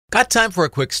Got time for a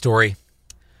quick story.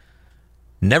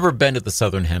 Never been to the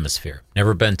Southern Hemisphere.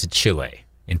 Never been to Chile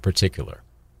in particular.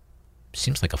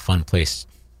 Seems like a fun place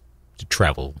to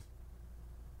travel,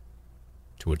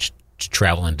 to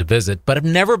travel and to visit, but I've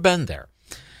never been there.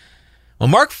 Well,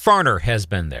 Mark Farner has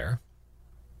been there.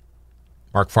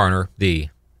 Mark Farner, the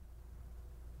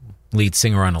lead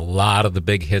singer on a lot of the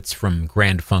big hits from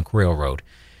Grand Funk Railroad.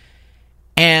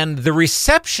 And the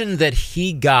reception that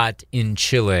he got in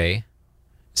Chile,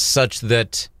 such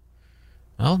that,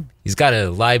 well, he's got a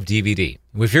live DVD.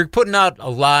 If you're putting out a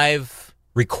live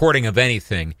recording of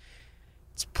anything,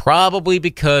 it's probably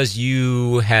because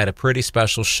you had a pretty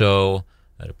special show,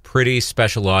 had a pretty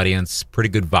special audience, pretty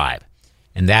good vibe.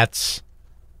 And that's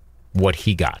what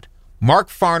he got. Mark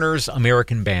Farner's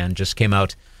American Band just came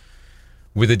out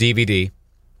with a DVD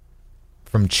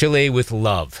from Chile with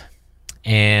Love,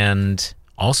 and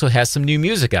also has some new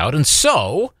music out. And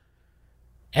so,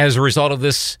 as a result of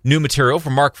this new material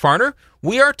from Mark Farner,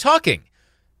 we are talking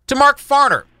to Mark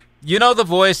Farner. You know the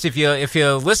voice. If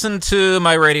you listen to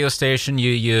my radio station,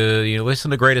 you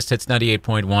listen to Greatest Hits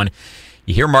 98.1,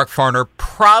 you hear Mark Farner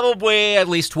probably at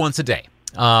least once a day.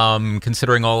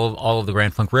 Considering all of the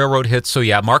Grand Funk Railroad hits. So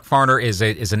yeah, Mark Farner is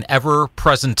an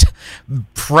ever-present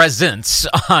presence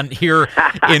on here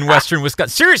in Western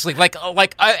Wisconsin. Seriously, like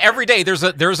every day there's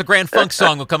a Grand Funk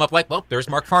song will come up, like, well, there's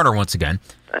Mark Farner once again.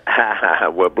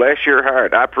 Well, bless your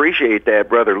heart. I appreciate that,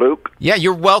 Brother Luke. Yeah,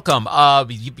 you're welcome.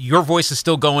 Your voice is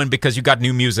still going because you got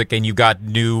new music and you got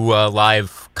new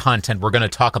live content. We're going to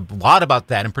talk a lot about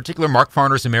that. In particular, Mark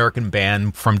Farner's American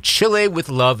Band from Chile with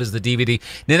Love is the DVD.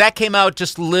 Now, that came out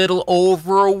just a little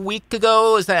over a week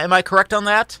ago. Am I correct on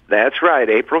that? That's right,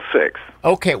 April 6th.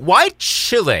 Okay, why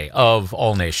Chile of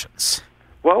all nations?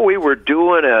 Well, we were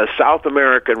doing a South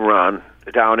American run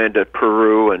down into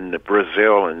Peru and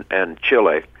Brazil and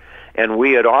Chile, and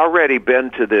we had already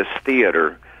been to this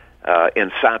theater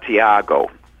in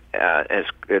Santiago.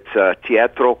 It's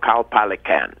Teatro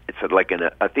Calpalican. It's like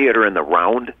a theater in the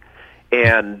round,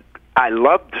 and I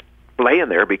loved playing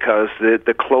there because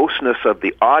the closeness of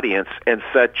the audience and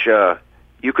such.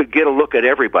 You could get a look at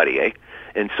everybody, eh?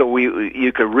 And so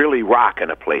you could really rock in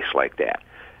a place like that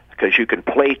because you can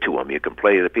play to them, you can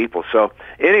play to the people. So,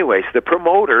 anyways, the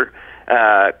promoter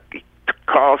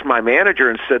calls my manager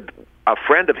and said a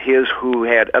friend of his who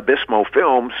had Abismo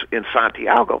Films in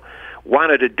Santiago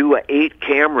wanted to do a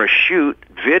 8-camera shoot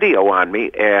video on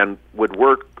me and would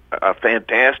work a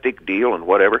fantastic deal and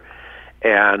whatever.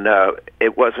 And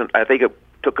it wasn't, I think it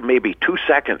took maybe 2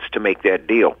 seconds to make that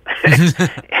deal.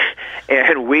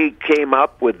 And we came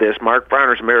up with this Mark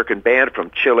Farner's American Band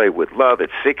from Chile with Love.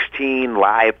 It's 16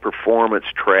 live performance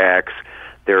tracks.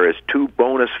 There is 2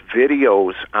 bonus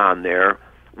videos on there,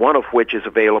 one of which is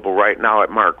available right now at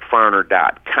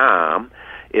markfarner.com.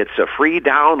 It's a free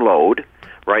download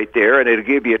right there, and it'll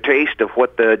give you a taste of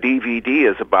what the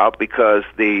DVD is about because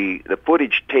the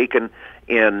footage taken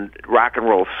in Rock and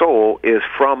Roll Soul is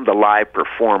from the live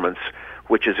performance,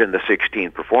 which is in the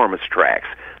 16 performance tracks.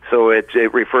 So it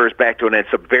refers back to, and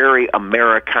it's a very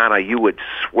Americana. You would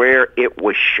swear it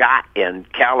was shot in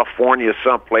California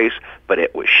someplace, but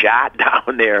it was shot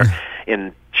down there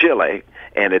in Chile,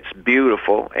 and it's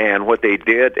beautiful. And what they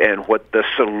did and what the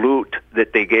salute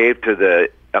that they gave to the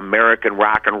American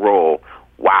rock and roll,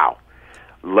 wow,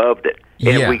 loved it.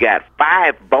 And we got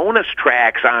 5 bonus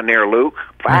tracks on there, Luke,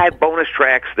 5 bonus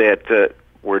tracks that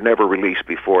were never released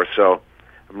before. So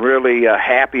I'm really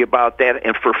happy about that.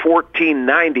 And for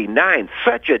 $14.99,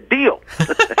 such a deal.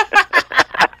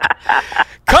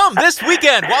 Come this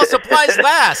weekend while supplies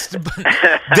last.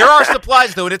 There are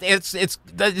supplies, though. It's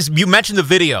you mentioned the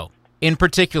video in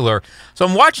particular. So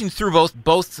I'm watching through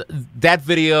both that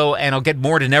video, and I'll get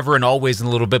more to Never and Always in a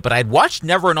little bit, but I'd watched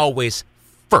Never and Always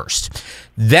first.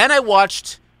 Then I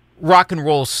watched Rock and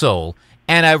Roll Soul,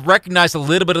 and I recognized a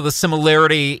little bit of the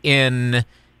similarity in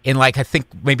like, I think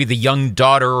maybe the young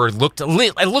daughter, or it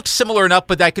looked similar enough,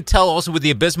 but I could tell also with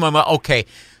the Abismo, I'm like, okay,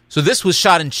 so this was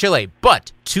shot in Chile.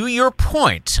 But to your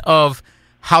point of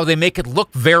how they make it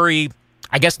look very,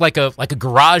 I guess, like a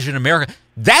garage in America,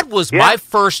 that was my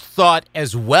first thought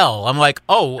as well. I'm like,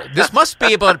 oh, this must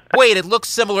be about, wait, it looks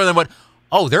similar than what,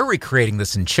 oh, they're recreating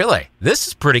this in Chile. This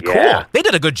is pretty cool. They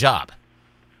did a good job.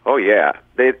 Oh, yeah.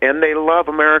 They love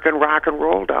American rock and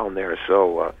roll down there.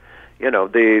 So,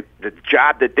 the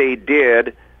job that they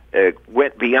did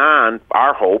went beyond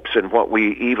our hopes and what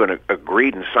we even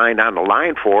agreed and signed on the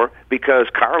line for, because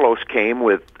Carlos came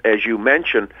with, as you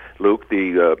mentioned, Luke,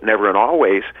 the Never and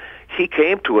Always. He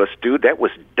came to us, dude, that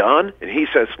was done, and he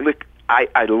says, look,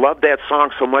 I love that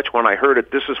song so much. When I heard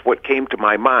it, this is what came to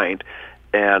my mind,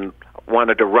 and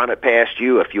wanted to run it past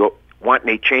you if you want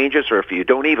any changes, or if you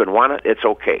don't even want it, it's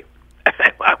okay.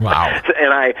 Wow.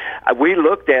 And we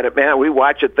looked at it, man. We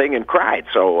watched the thing and cried.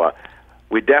 So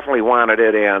we definitely wanted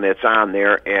it, and it's on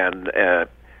there. And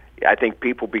I think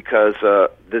people, because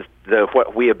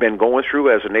what we have been going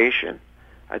through as a nation,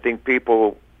 I think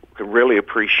people can really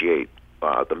appreciate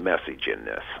the message in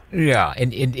this. Yeah,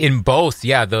 and in both,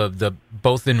 the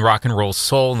both in rock and roll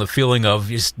soul and the feeling of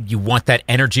you want that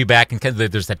energy back, and kind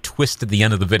of there's that twist at the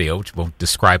end of the video, which won't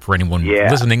describe for anyone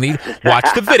listening. Watch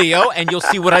the video and you'll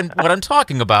see what I'm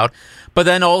talking about. But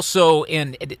then also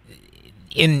in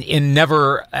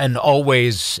Never and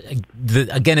Always,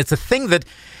 again, it's a thing that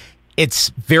it's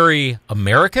very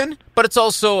American, but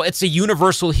it's a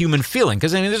universal human feeling,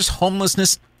 because I mean there's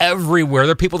homelessness everywhere.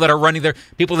 There are people that are running there,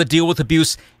 people that deal with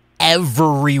abuse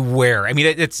everywhere. I mean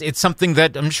it's something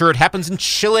that I'm sure it happens in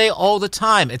Chile all the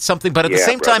time. It's something, but at the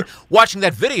same time, watching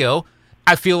that video,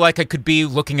 I feel like I could be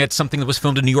looking at something that was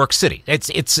filmed in New York City.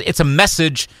 It's a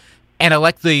message, and I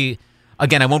like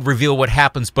again, I won't reveal what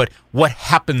happens, but what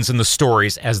happens in the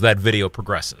stories as that video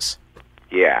progresses.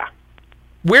 Yeah.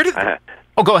 Where did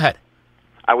Oh, go ahead.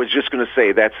 I was just going to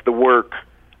say that's the work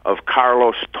of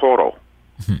Carlos Toro,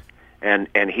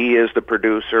 and he is the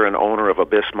producer and owner of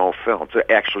Abismo Films.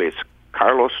 Actually, it's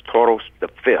Carlos Toro the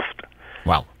Fifth.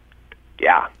 Wow.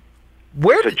 Yeah.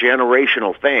 It's a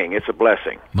generational thing. It's a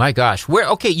blessing. My gosh.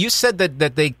 Okay, you said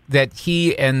that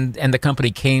he and the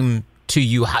company came to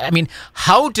you. I mean,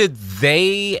 how did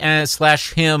they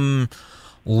 / him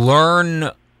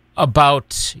learn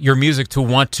about your music to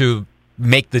want to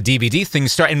make the DVD thing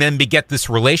start and then beget this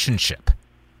relationship?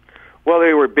 Well,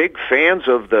 they were big fans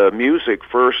of the music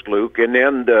first, Luke, and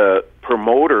then the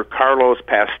promoter, Carlos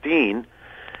Pastin,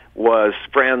 was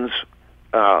friends,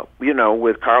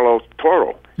 with Carlos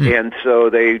Toro. And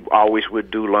so they always would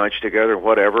do lunch together,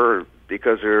 whatever,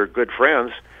 because they're good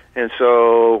friends. And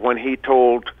so when he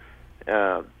told,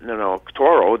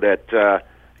 Toro that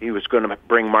he was going to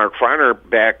bring Mark Farner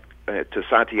back to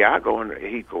Santiago, and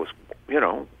he goes,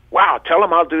 wow, tell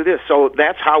him I'll do this. So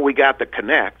that's how we got the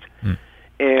connect.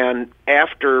 And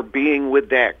after being with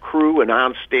that crew and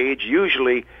on stage,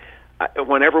 usually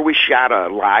whenever we shot a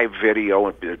live video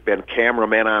and there's been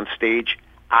cameramen on stage,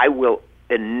 I will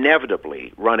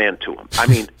inevitably run into them. I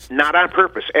mean, not on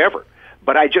purpose, ever.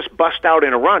 But I just bust out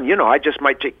in a run. I just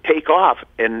might take off,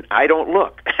 and I don't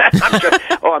look.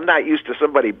 I'm not used to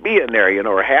somebody being there,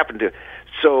 or happen to.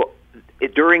 So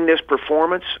during this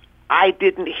performance, I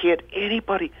didn't hit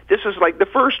anybody. This is like the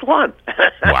first one.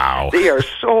 Wow. They are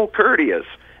so courteous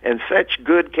and such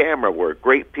good camera work.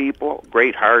 Great people,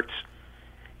 great hearts.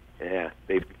 Yeah,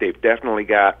 they've definitely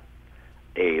got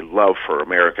a love for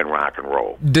American rock and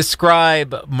roll.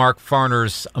 Describe Mark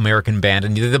Farner's American Band,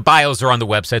 and the bios are on the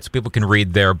website, so people can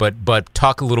read there. But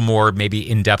talk a little more, maybe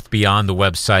in depth beyond the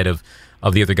website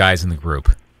of the other guys in the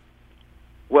group.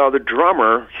 Well, the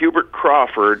drummer Hubert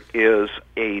Crawford is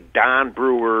a Don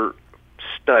Brewer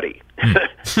study.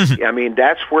 I mean,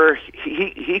 that's where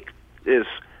he is.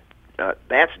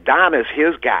 That's Don is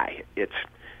his guy. It's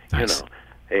nice.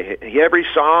 Every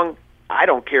song. I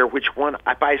don't care which one.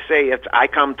 If I say it's I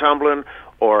Come Tumbling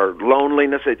or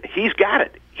Loneliness, he's got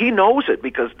it. He knows it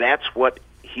because that's what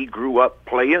he grew up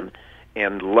playing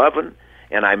and loving.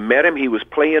 And I met him. He was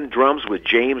playing drums with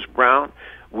James Brown.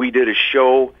 We did a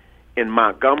show in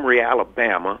Montgomery,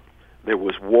 Alabama. There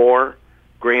was War,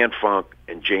 Grand Funk,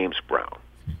 and James Brown.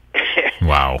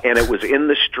 Wow. And it was in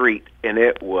the street, and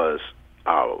it was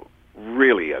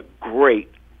really a great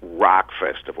rock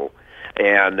festival.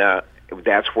 And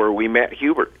that's where we met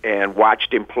Hubert and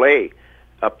watched him play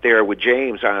up there with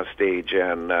James on stage.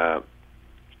 And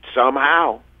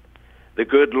somehow the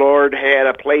good Lord had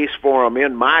a place for him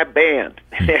in my band.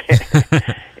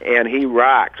 And he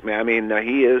rocks, man. I mean,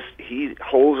 he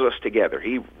holds us together.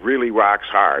 He really rocks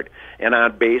hard. And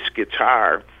on bass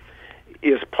guitar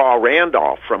is Paul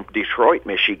Randolph from Detroit,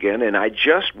 Michigan. And I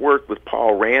just worked with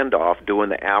Paul Randolph doing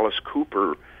the Alice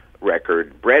Cooper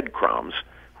record, Breadcrumbs,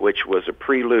 which was a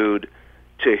prelude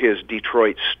to his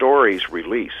Detroit Stories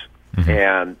release.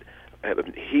 And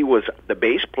he was the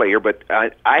bass player, but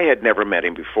I had never met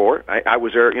him before. I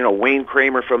was there, Wayne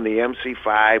Kramer from the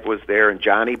MC5 was there, and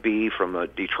Johnny B from the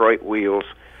Detroit Wheels,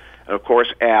 and of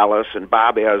course Alice and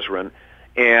Bob Ezrin.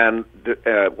 And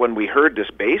when we heard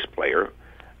this bass player,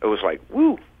 it was like,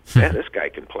 woo, man, this guy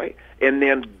can play. And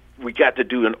then we got to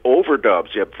do an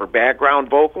overdubs for background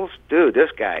vocals. Dude,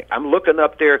 this guy, I'm looking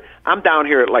up there. I'm down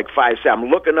here at like 5'7". I'm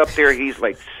looking up there. He's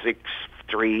like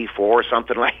 6'3", 4",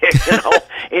 something like that,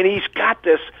 And he's got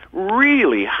this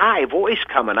really high voice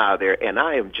coming out of there, and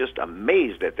I am just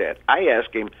amazed at that. I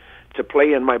asked him to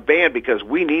play in my band because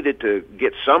we needed to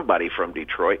get somebody from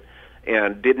Detroit,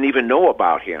 and didn't even know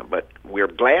about him. But we're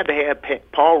glad to have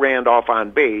Paul Randolph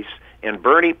on bass, and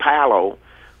Bernie Palo,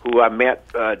 who I met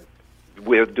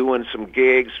with doing some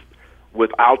gigs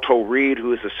with Alto Reed,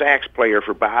 who is a sax player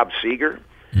for Bob Seger.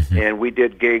 Mm-hmm. And we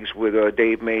did gigs with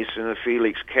Dave Mason,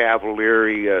 Felix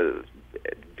Cavalieri,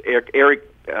 Eric, Rick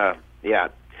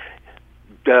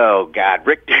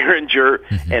Derringer,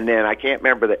 mm-hmm. and then I can't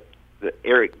remember the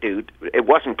Eric dude. It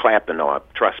wasn't Clapton, no,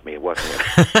 trust me, it wasn't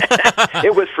him.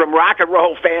 It was from Rock and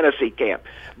Roll Fantasy Camp.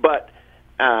 But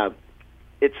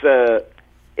it's a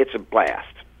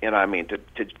blast, you know. I mean,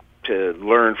 to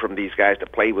learn from these guys, to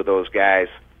play with those guys,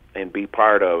 and be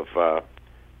part of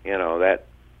that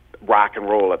rock and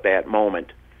roll at that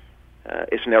moment.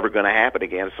 It's never going to happen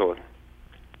again. So,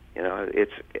 you know,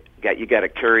 you got to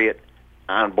carry it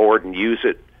on board and use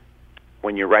it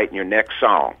when you're writing your next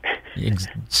song.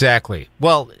 Exactly.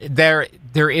 Well, there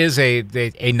is a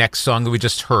next song that we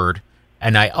just heard,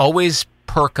 and I always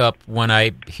perk up when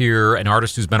I hear an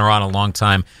artist who's been around a long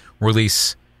time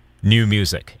release new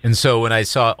music. And so when I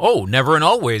saw, Never and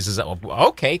Always, is that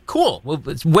okay? Cool. Well,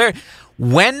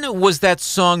 when was that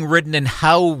song written, and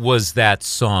how was that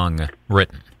song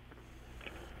written?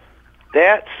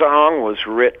 That song was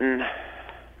written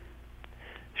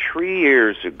 3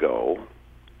 years ago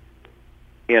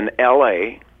in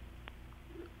L.A.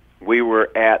 We were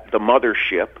at the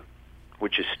Mothership,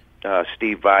 which is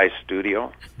Steve Vai's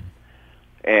studio,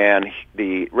 and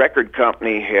the record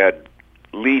company had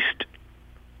leased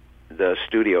the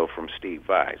studio from Steve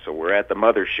Vai. So we're at the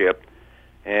Mothership,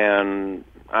 and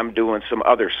I'm doing some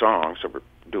other songs. So we're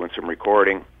doing some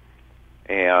recording,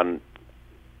 and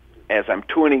as I'm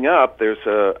tuning up,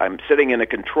 I'm sitting in a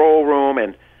control room,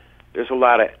 and there's a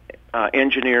lot of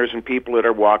engineers and people that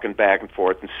are walking back and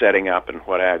forth and setting up and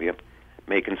what have you,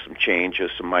 making some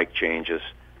changes, some mic changes.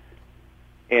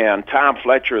 And Tom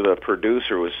Fletcher, the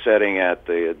producer, was sitting at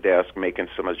the desk making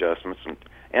some adjustments. And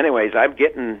anyways, I'm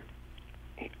getting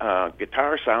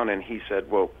guitar sound, and he said,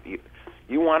 well,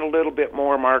 you want a little bit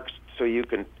more, Mark, so you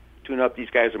can tune up?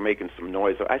 These guys are making some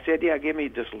noise. I said, yeah, give me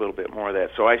just a little bit more of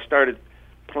that. So I started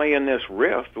playing this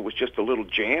riff. It was just a little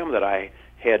jam that I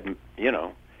had,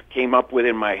 came up with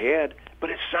in my head, but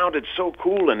it sounded so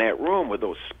cool in that room with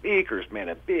those speakers, man,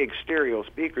 the big stereo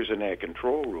speakers in that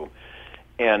control room.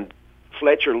 And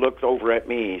Fletcher looked over at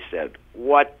me, he said,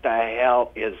 what the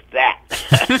hell is that?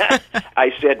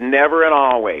 I said, Never and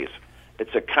Always.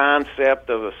 It's a concept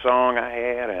of a song I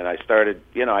had, and I started,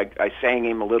 I sang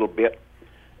him a little bit,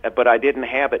 but I didn't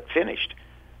have it finished.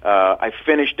 I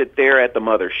finished it there at the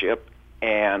Mothership,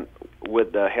 and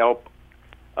with the help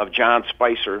of John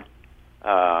Spicer,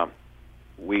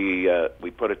 we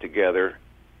put it together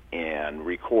and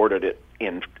recorded it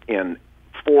in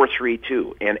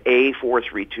 4/3/2, in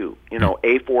A4/3/2.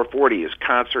 A440 is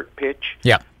concert pitch.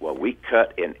 Yeah. Well, we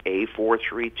cut in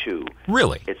A4/3/2.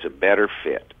 Really? It's a better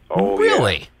fit. Oh,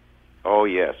 really? Yes. Oh,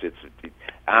 yes.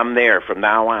 I'm there from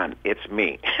now on. It's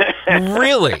me.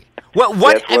 Really?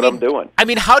 That's what I'm doing. I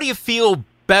mean, how do you feel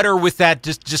better with that?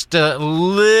 Just a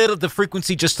little, the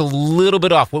frequency just a little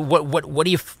bit off. What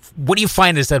do you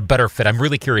find is that better fit? I'm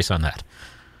really curious on that.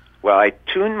 Well, I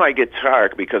tuned my guitar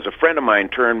because a friend of mine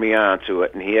turned me on to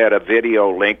it, and he had a video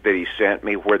link that he sent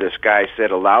me where this guy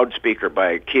set a loudspeaker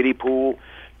by a kiddie pool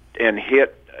and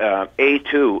hit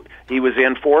A2. He was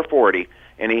in 440,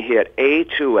 and he hit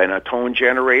A2 and a tone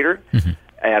generator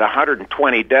at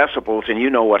 120 decibels, and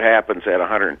you know what happens at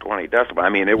 120 decibels. I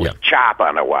mean, it was chop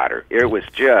on the water. It was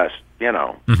just,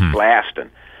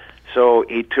 blasting. So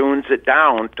he tunes it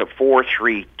down to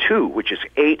 4/3/2, which is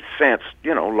 8 cents,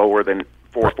 lower than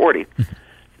 440,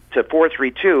 to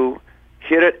 4/3/2,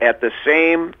 hit it at the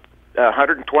same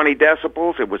 120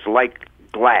 decibels. It was like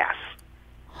glass.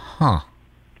 Huh.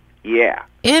 Yeah.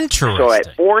 Interesting. So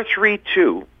at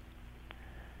 4/3/2,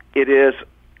 it is,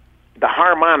 the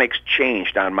harmonics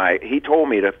changed on he told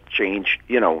me to change,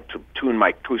 to tune my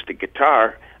acoustic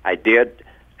guitar. I did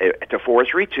to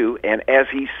 4/3/2, and as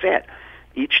he said,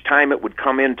 each time it would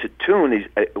come into tune,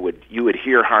 you would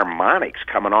hear harmonics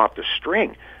coming off the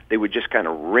string. They would just kind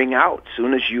of ring out. As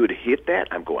soon as you would hit that,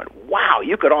 I'm going, wow,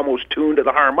 you could almost tune to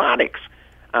the harmonics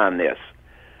on this.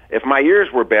 If my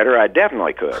ears were better, I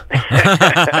definitely could.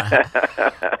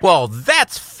 Well,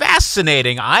 that's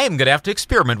fascinating. I am going to have to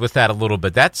experiment with that a little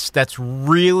bit. That's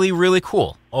really, really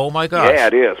cool. Oh, my gosh. Yeah,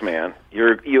 it is, man.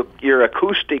 Your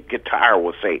acoustic guitar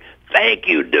will say, thank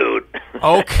you, dude.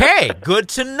 Okay, good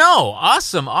to know.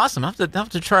 Awesome. I'll have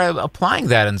to try applying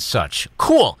that and such.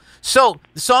 Cool. So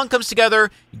the song comes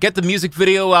together, you get the music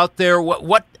video out there.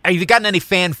 What have you gotten any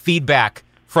fan feedback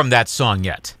from that song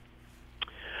yet?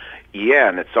 Yeah,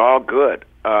 and it's all good.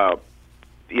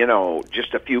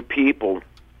 just a few people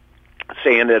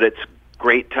saying that it's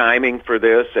great timing for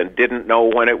this and didn't know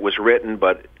when it was written,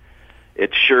 but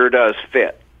it sure does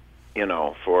fit,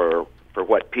 for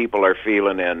what people are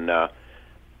feeling. And,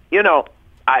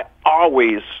 I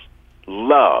always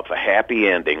love a happy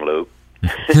ending, Luke.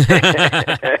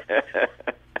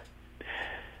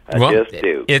 I just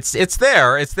do. It's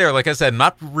there. It's there. Like I said,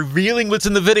 not revealing what's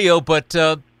in the video, but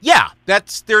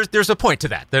there's a point to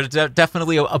that. There's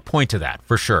definitely a point to that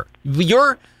for sure.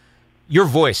 Your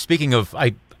voice. Speaking of,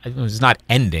 it's not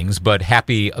endings, but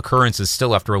happy occurrences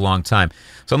still after a long time.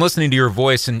 So I'm listening to your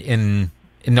voice in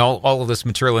all of this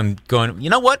material and going, you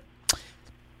know what?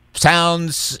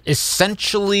 Sounds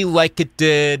essentially like it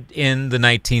did in the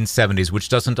 1970s, which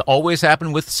doesn't always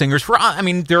happen with singers.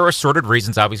 There are assorted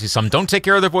reasons. Obviously, some don't take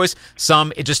care of their voice.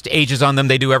 Some, it just ages on them.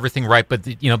 They do everything right, but,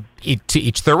 to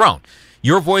each their own.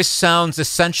 Your voice sounds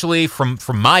essentially, from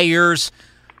my ears,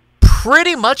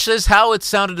 pretty much as how it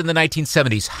sounded in the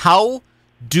 1970s. How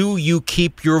do you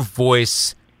keep your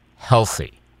voice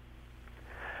healthy?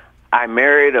 I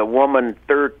married a woman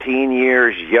 13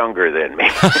 years younger than me.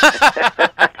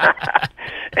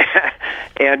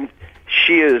 And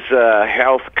she is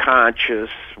health conscious.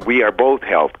 We are both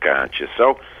health conscious.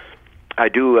 So I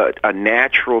do a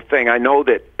natural thing. I know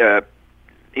that,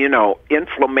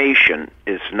 inflammation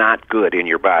is not good in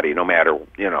your body, no matter,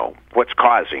 what's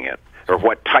causing it or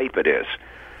what type it is.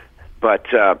 But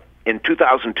in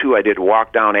 2002, I did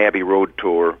Walk Down Abbey Road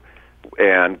tour,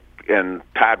 and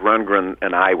Todd Rundgren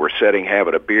and I were having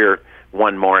a beer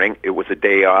one morning. It was a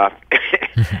day off,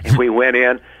 and we went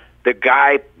in. The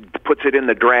guy puts it in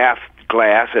the draft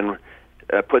glass and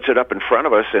puts it up in front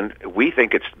of us, and we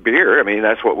think it's beer. I mean,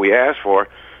 that's what we asked for,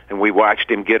 and we watched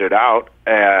him get it out.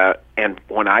 And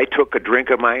when I took a drink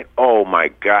of mine, oh, my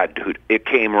God, dude, it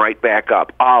came right back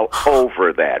up all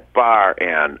over that bar,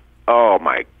 and,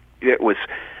 it was...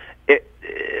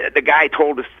 The guy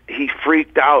told us he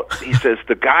freaked out. He says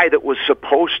the guy that was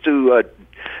supposed to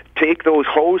take those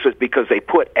hoses, because they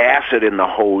put acid in the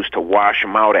hose to wash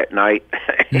them out at night.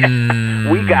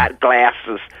 We got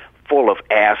glasses full of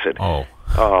acid.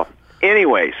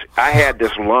 Anyways, I had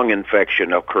this lung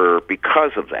infection occur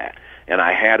because of that, and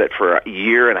I had it for a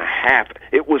year and a half.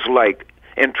 It was like,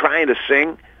 and trying to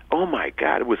sing, oh my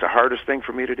God, it was the hardest thing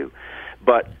for me to do.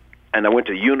 And I went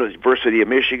to University of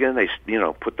Michigan. They,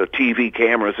 put the TV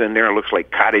cameras in there. It looks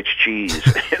like cottage cheese.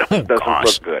 It doesn't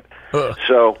look good.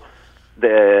 So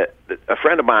a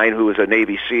friend of mine who was a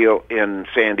Navy SEAL in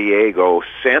San Diego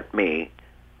sent me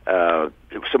some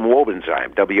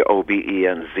Wobenzyme,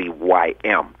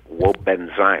 Wobenzym,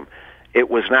 Wobenzyme. It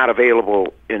was not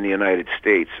available in the United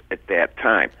States at that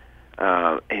time.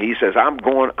 And he says, I'm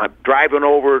driving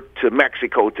over to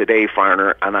Mexico today,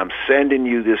 Farner, and I'm sending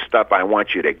you this stuff. I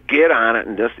want you to get on it.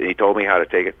 And he told me how to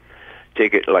take it.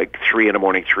 Take it like 3 in the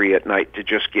morning, 3 at night, to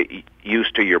just get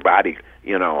used to your body,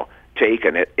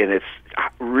 taking it. And it's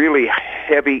really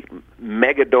heavy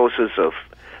mega doses of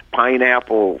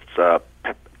pineapples,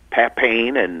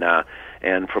 papain,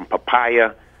 and from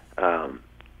papaya.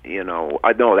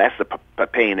 I know that's the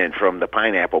papain, and from the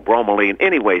pineapple, bromelain.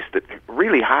 Anyways, the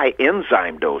really high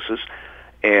enzyme doses,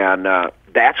 and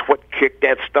that's what kicked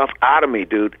that stuff out of me,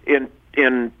 dude.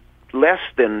 In less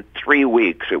than 3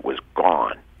 weeks, it was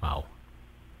gone. Wow.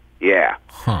 Yeah.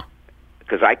 Huh.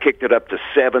 Because I kicked it up to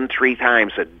 7 3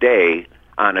 times a day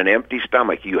on an empty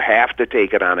stomach. You have to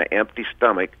take it on an empty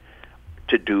stomach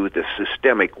to do the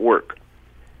systemic work,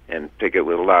 and take it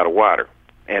with a lot of water.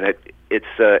 And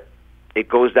it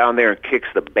goes down there and kicks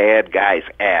the bad guy's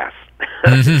ass.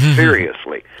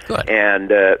 Seriously. Good.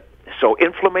 And so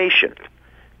inflammation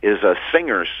is a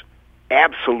singer's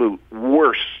absolute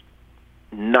worst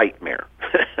nightmare.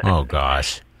 Oh,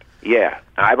 gosh. Yeah.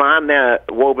 I'm on the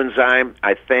Wobenzyme.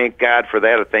 I thank God for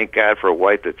that. I thank God for a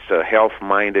wife that's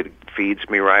health-minded, feeds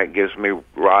me right, gives me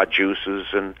raw juices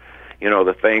and,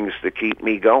 the things that keep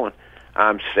me going.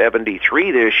 I'm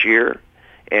 73 this year.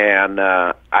 And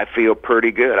I feel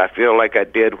pretty good. I feel like I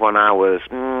did when I was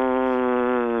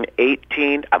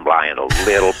 18. I'm lying a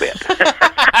little bit.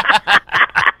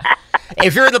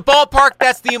 If you're in the ballpark,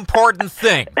 that's the important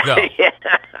thing, though. Yeah.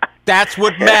 That's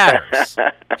what matters.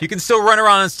 If you can still run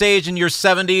around on stage in your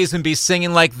 70s and be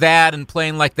singing like that and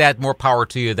playing like that, more power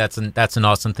to you. That's an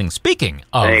awesome thing. Speaking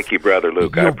of... Thank you, Brother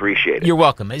Luke. I appreciate it. You're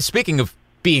welcome. Speaking of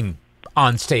being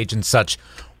on stage and such,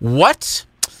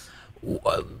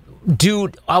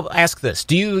 I'll ask this.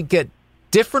 Do you get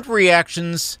different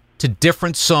reactions to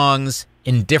different songs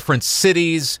in different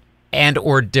cities and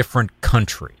or different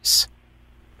countries?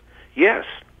 Yes,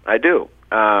 I do.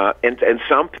 And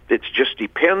some, it just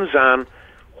depends on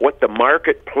what the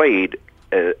market played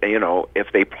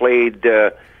if they played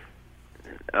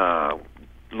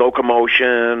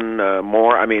Locomotion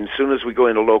more, I mean, as soon as we go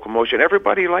into Locomotion,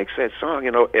 everybody likes that song,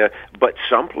 but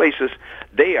some places,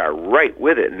 they are right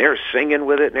with it, and they're singing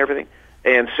with it and everything.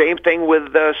 And same thing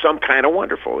with Some Kind of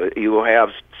Wonderful. You will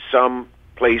have some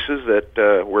places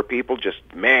that where people just,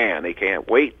 man, they can't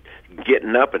wait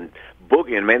getting up and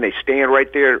boogieing. Man, they stand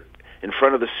right there in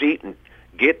front of the seat and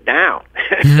get down.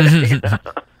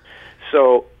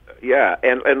 So, yeah,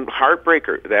 and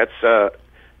Heartbreaker, that's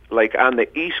like on the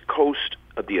East Coast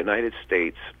of the United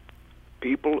States,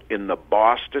 people in the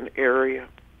Boston area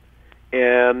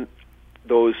and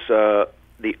those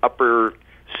the upper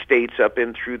states up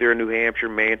in through there, New Hampshire,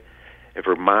 Maine, and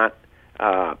Vermont,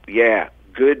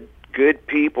 good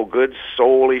people, good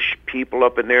soulish people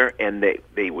up in there, and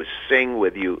they would sing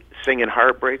with you, singing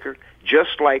Heartbreaker,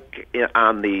 just like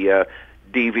on the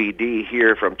DVD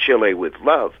here from Chile with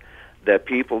Love. The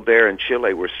people there in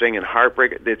Chile were singing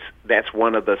Heartbreaker. That's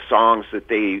one of the songs that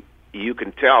you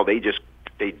can tell they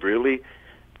really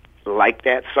like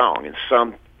that song. And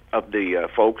some of the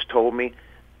folks told me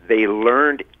they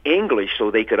learned English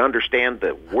so they could understand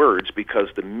the words because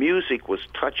the music was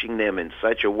touching them in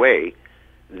such a way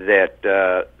that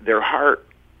their heart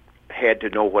had to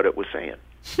know what it was saying.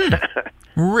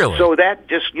 Really? So that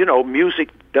just, music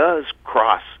does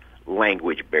cross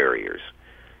language barriers.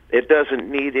 It doesn't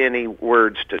need any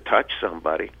words to touch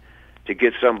somebody, to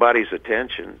get somebody's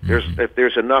attention. If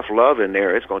there's enough love in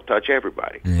there, it's going to touch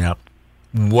everybody. Yep.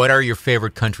 What are your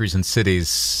favorite countries and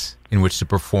cities in which to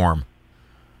perform?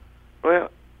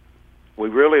 Well, we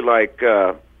really like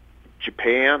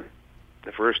Japan.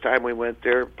 The first time we went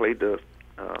there, played the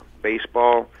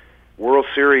baseball, World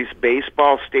Series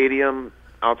baseball stadium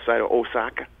outside of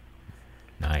Osaka.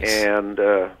 Nice. And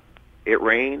it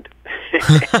rained.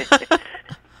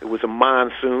 It was a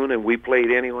monsoon, and we played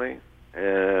anyway.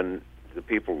 And the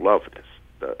people loved us.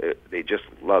 They just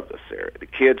loved us there. The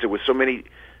kids, there was so many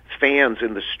fans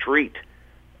in the street.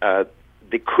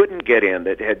 They couldn't get in.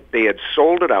 They had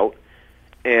sold it out.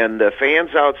 And the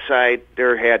fans outside,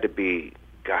 there had to be,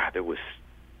 there was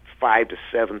 5,000 to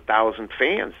 7,000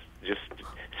 fans just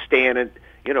standing.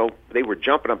 They were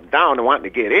jumping up and down and wanting to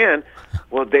get in.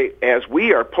 Well, as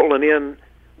we are pulling in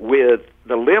with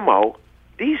the limo,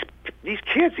 these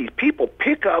kids, these people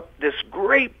pick up this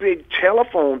great big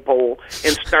telephone pole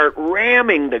and start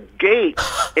ramming the gate.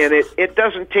 And it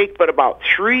doesn't take but about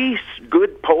 3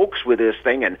 good pokes with this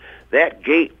thing, and that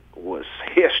gate was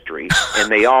history,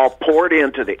 and they all poured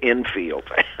into the infield.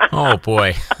 Oh,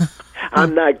 boy.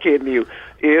 I'm not kidding you.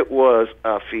 It was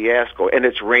a fiasco, and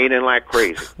it's raining like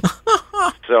crazy.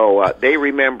 So they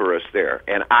remember us there,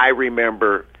 and I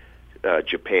remember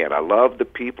Japan. I love the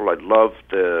people. I love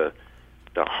the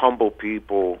humble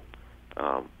people,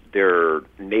 their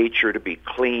nature to be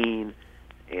clean,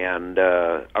 and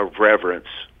a reverence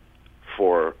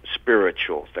for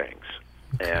spiritual things.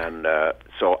 Okay. And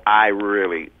so I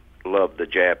really love the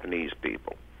Japanese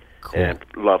people. Cool. And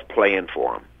love playing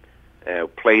for them.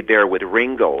 Played there with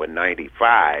Ringo in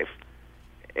 '95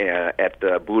 at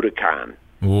the Budokan.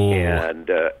 Ooh. And,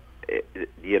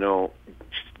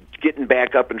 getting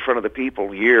back up in front of the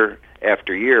people year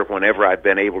after year whenever I've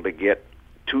been able to get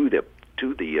to the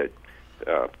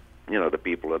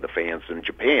people of the fans in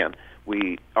Japan,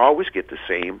 we always get the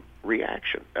same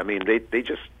reaction. I mean, they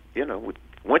just,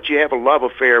 once you have a love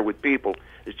affair with people,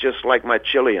 it's just like my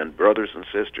Chilean brothers and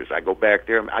sisters. I go back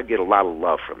there, I get a lot of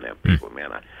love from them people,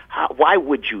 man. Why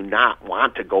would you not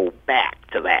want to go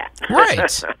back to that?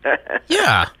 Right.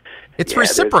 Yeah. It's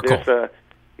reciprocal.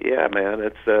 Yeah, man.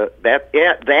 It's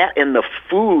that and the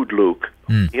food, Luke.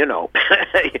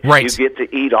 Right. You get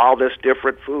to eat all this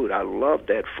different food. I love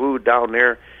that food down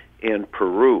there in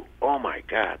Peru. Oh my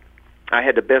God, I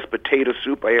had the best potato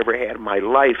soup I ever had in my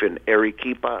life in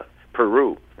Arequipa,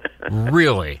 Peru.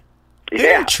 Really?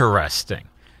 Yeah. Interesting.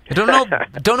 I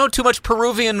don't know too much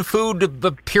Peruvian food,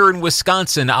 but here in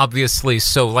Wisconsin, obviously.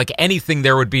 So, like anything,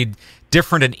 there would be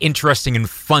different and interesting and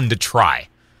fun to try.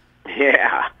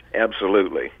 Yeah,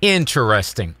 absolutely.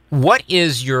 Interesting. What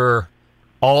is your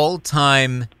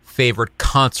all-time favorite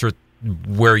concert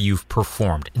where you've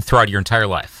performed throughout your entire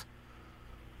life?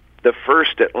 The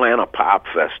first Atlanta Pop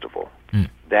Festival.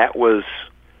 That was,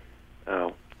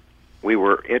 we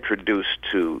were introduced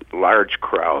to large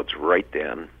crowds right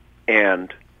then,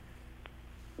 and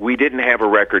we didn't have a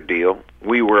record deal.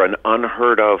 We were an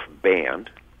unheard-of band.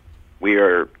 We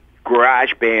are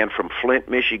garage band from Flint,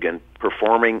 Michigan,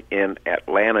 performing in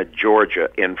Atlanta, Georgia,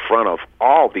 in front of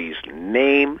all these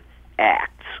name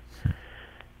acts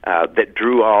that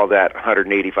drew all that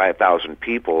 185,000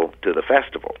 people to the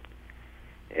festival.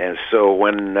 And so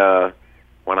when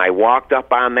when I walked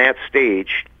up on that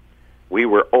stage, we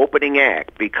were opening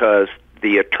act because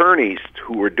the attorneys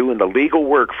who were doing the legal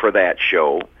work for that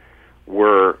show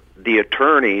were the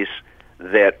attorneys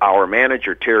that our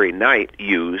manager, Terry Knight,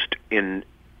 used in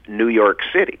New York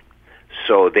City.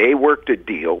 So they worked a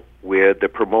deal with the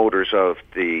promoters of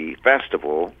the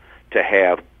festival to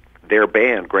have their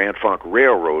band, Grand Funk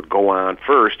Railroad, go on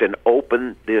first and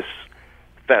open this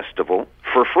festival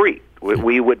for free.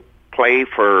 We would play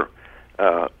for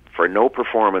no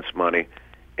performance money,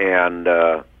 and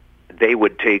they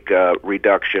would take a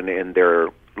reduction in their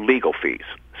legal fees.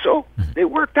 So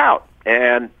it worked out,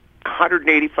 and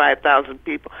 185,000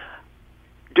 people.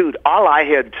 Dude, all I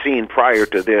had seen prior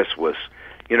to this was,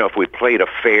 if we played a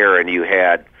fair and you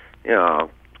had, a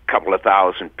couple of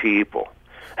thousand people.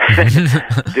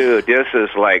 Dude, this is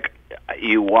like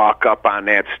you walk up on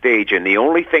that stage, and the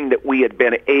only thing that we had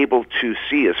been able to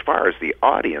see as far as the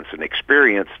audience and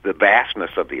experience the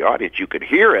vastness of the audience, you could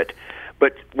hear it,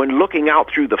 but when looking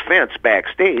out through the fence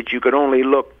backstage, you could only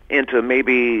look into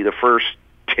maybe the first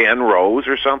 10 rows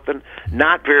or something,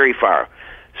 not very far.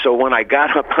 So when I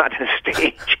got up on the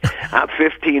stage, I'm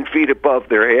 15 feet above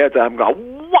their heads. I'm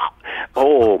going, wow!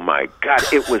 Oh, my God.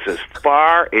 It was as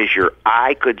far as your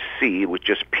eye could see with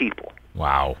just people.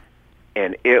 Wow.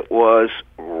 And it was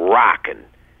rocking.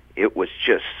 It was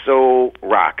just so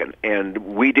rocking. And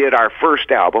we did our first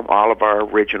album, all of our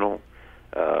original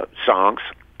songs,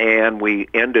 and we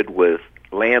ended with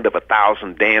Land of a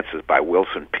Thousand Dances by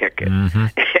Wilson Pickett.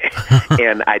 Mm-hmm.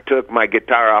 And I took my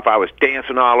guitar off. I was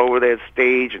dancing all over that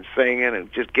stage and singing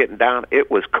and just getting down. It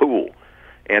was cool.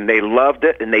 And they loved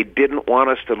it, and they didn't want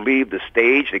us to leave the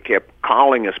stage. They kept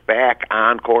calling us back,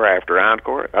 encore after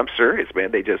encore. I'm serious,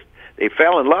 man. They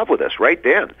fell in love with us right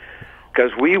then,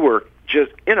 because we were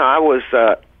just, I was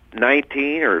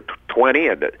 19 or 20,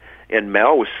 and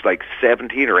Mel was like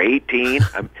 17 or 18.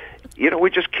 We're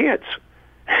just kids.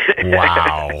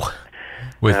 Wow.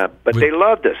 But they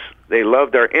loved us. They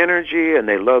loved our energy, and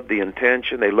they loved the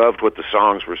intention. They loved what the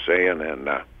songs were saying, and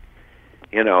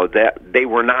that they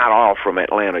were not all from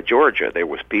Atlanta, Georgia. There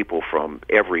was people from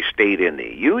every state in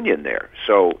the union there.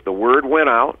 So the word went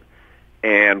out,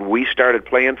 and we started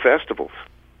playing festivals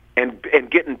and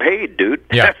getting paid, dude.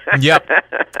 Yeah. Yep.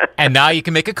 And now you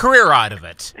can make a career out of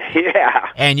it. Yeah.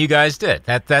 And you guys did.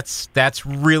 That's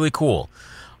really cool.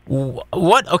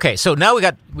 What? Okay, so now we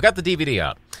got the DVD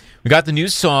out. We got the new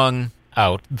song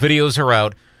out. Videos are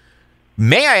out.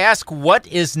 May I ask, what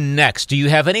is next? Do you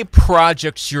have any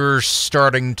projects you're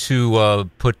starting to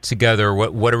put together?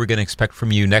 What are we going to expect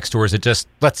from you next, or is it just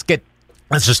let's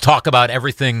just talk about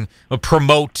everything,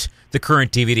 promote the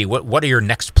current DVD? What are your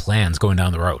next plans going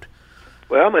down the road?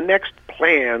 Well, my next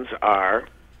plans are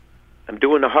I'm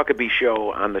doing the Huckabee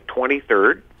Show on the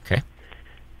 23rd. Okay.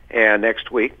 And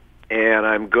next week. And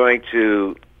I'm going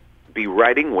to be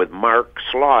writing with Mark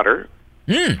Slaughter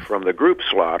from the group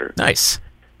Slaughter. Nice.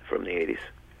 From the 80s.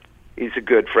 He's a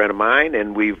good friend of mine,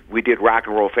 and we did Rock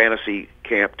and Roll Fantasy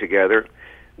Camp together.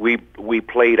 We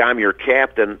played I'm Your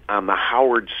Captain on the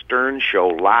Howard Stern Show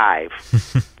live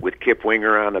with Kip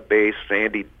Winger on the bass,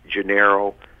 Sandy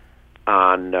Gennaro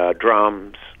on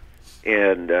drums,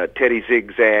 and Teddy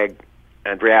Zigzag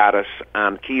Andreatis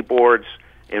on keyboards,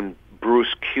 and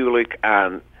Bruce Kulick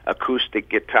on acoustic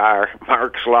guitar,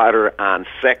 Mark Slaughter on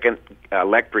second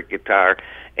electric guitar,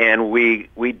 and we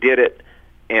did it,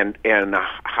 and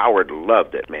Howard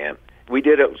loved it, man. We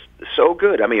did it so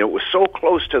good. I mean, it was so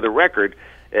close to the record,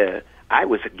 I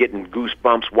was getting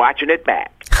goosebumps watching it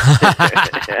back.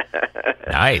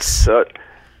 Nice. So,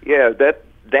 yeah,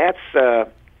 that's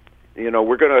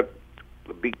we're going to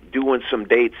be doing some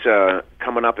dates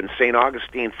coming up in St.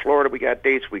 Augustine, Florida. We got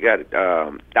dates. We got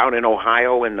down in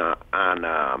Ohio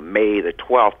on May the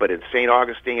 12th, but in St.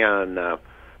 Augustine on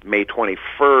May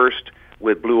 21st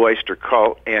with Blue Oyster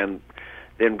Cult, and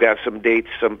then got some dates,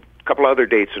 couple other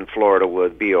dates in Florida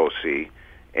with BOC,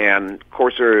 and of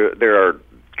course there are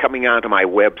coming onto my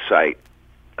website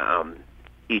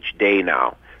each day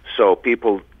now. So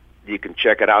people, you can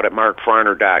check it out at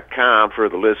markfarner.com for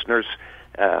the listeners.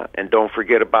 And don't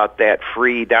forget about that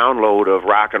free download of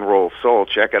Rock and Roll Soul.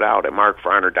 Check it out at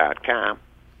markfarner.com.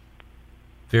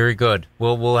 Very good.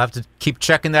 Well, we'll have to keep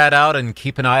checking that out and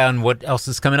keep an eye on what else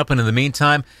is coming up. And in the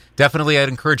meantime, definitely I'd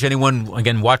encourage anyone,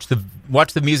 again, watch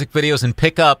the music videos and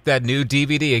pick up that new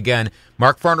DVD. Again,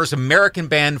 Mark Farner's American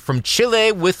Band from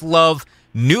Chile with Love,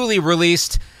 newly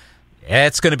released.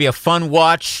 It's going to be a fun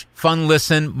watch, fun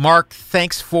listen. Mark,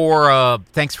 thanks for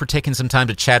taking some time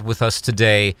to chat with us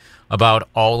today about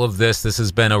all of this. This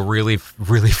has been a really,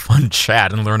 really fun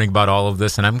chat and learning about all of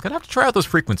this. And I'm going to have to try out those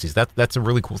frequencies. That's a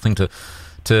really cool thing to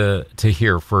to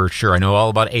hear for sure. I know all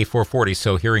about A440,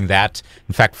 so hearing that,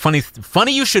 in fact,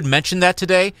 funny you should mention that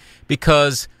today,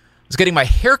 because I was getting my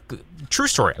hair. True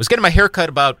story. I was getting my hair cut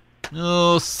about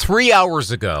 3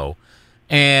 hours ago,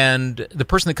 and the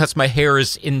person that cuts my hair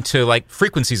is into like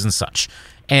frequencies and such,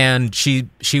 and she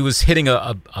was hitting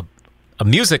a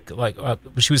music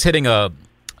she was hitting a.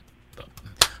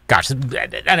 Gosh,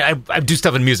 I do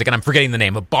stuff in music, and I'm forgetting the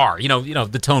name. A bar, you know,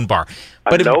 the tone bar.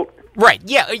 But a note? Right,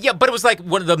 yeah, but it was like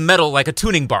one of the metal, like a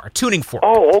tuning bar, tuning fork.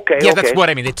 Oh, okay, yeah, that's what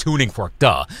I mean, the tuning fork,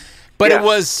 duh. But it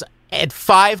was at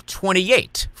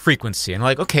 528 frequency, and I'm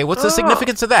like, okay, what's the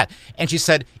significance of that? And she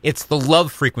said it's the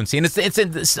love frequency, and it's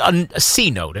a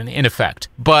C note in effect,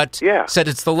 but said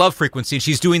it's the love frequency, and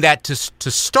she's doing that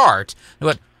to start. I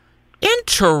went,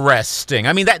 interesting.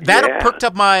 I mean, that perked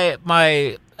up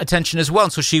my attention as well.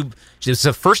 And so it's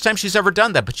the first time she's ever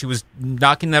done that, but she was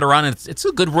knocking that around, and it's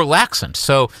a good relaxant.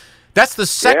 So that's the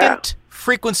second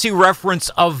frequency reference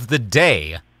of the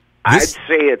day. I'd say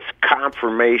it's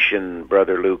confirmation,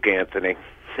 Brother Luke Anthony.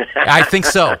 I think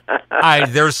so.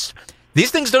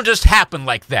 These things don't just happen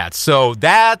like that. So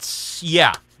that's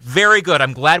very good.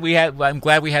 I'm glad we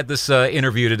had this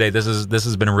interview today. This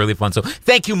has been really fun. So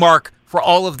thank you, Mark, for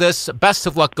all of this. Best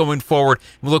of luck going forward.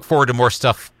 We look forward to more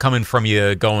stuff coming from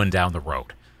you going down the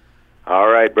road. All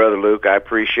right, Brother Luke, I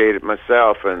appreciate it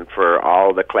myself, and for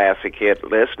all the Classic Hit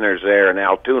listeners there in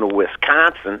Altoona,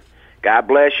 Wisconsin, God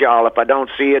bless y'all. If I don't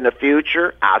see you in the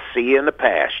future, I'll see you in the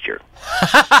pasture.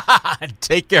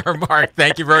 Take care, Mark.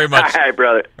 Thank you very much. All right,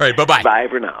 brother. All right, bye-bye. Bye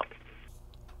for now.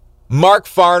 Mark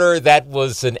Farner, that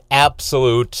was an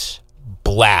absolute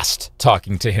blast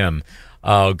talking to him.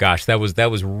 Oh gosh, that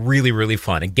was really, really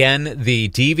fun. Again, the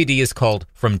DVD is called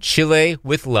From Chile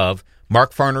with Love,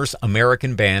 Mark Farner's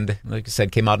American Band. Like I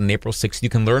said, came out on April 6th. You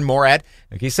can learn more at,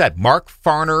 like you said,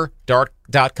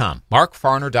 markfarner.com.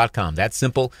 Markfarner.com. That's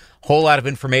simple. Whole lot of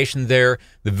information there.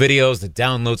 The videos, the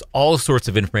downloads, all sorts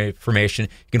of information.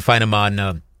 You can find them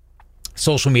on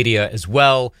social media as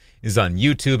well. Is on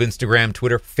YouTube, Instagram,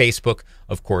 Twitter, Facebook,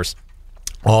 of course.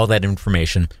 All that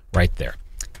information right there.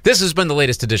 This has been the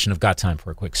latest edition of Got Time for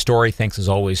a Quick Story. Thanks, as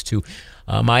always, to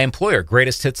my employer,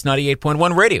 Greatest Hits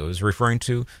 98.1 Radio. I was referring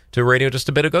to radio just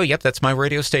a bit ago. Yep, that's my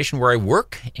radio station where I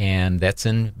work, and that's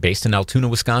based in Altoona,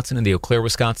 Wisconsin, in the Eau Claire,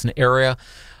 Wisconsin area.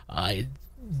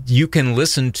 You can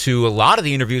listen to a lot of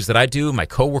the interviews that I do, my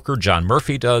coworker, John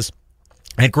Murphy, does,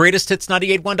 at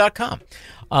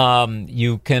greatesthits981.com.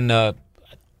 You can,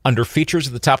 under features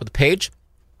at the top of the page,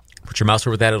 put your mouse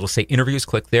over that. It'll say interviews.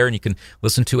 Click there, and you can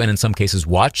listen to and in some cases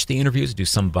watch the interviews. Do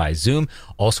some by Zoom.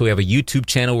 Also, we have a YouTube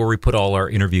channel where we put all our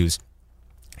interviews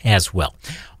as well.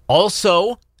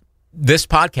 Also, this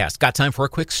podcast, Got Time for a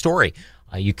Quick Story.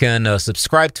 You can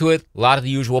subscribe to it. A lot of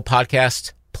the usual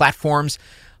podcast platforms.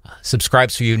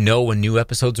 Subscribe so you know when new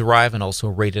episodes arrive, and also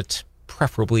rate it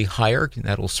preferably higher.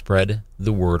 That'll spread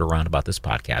the word around about this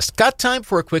podcast. Got Time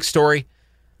for a Quick Story.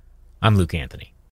 I'm Luke Anthony.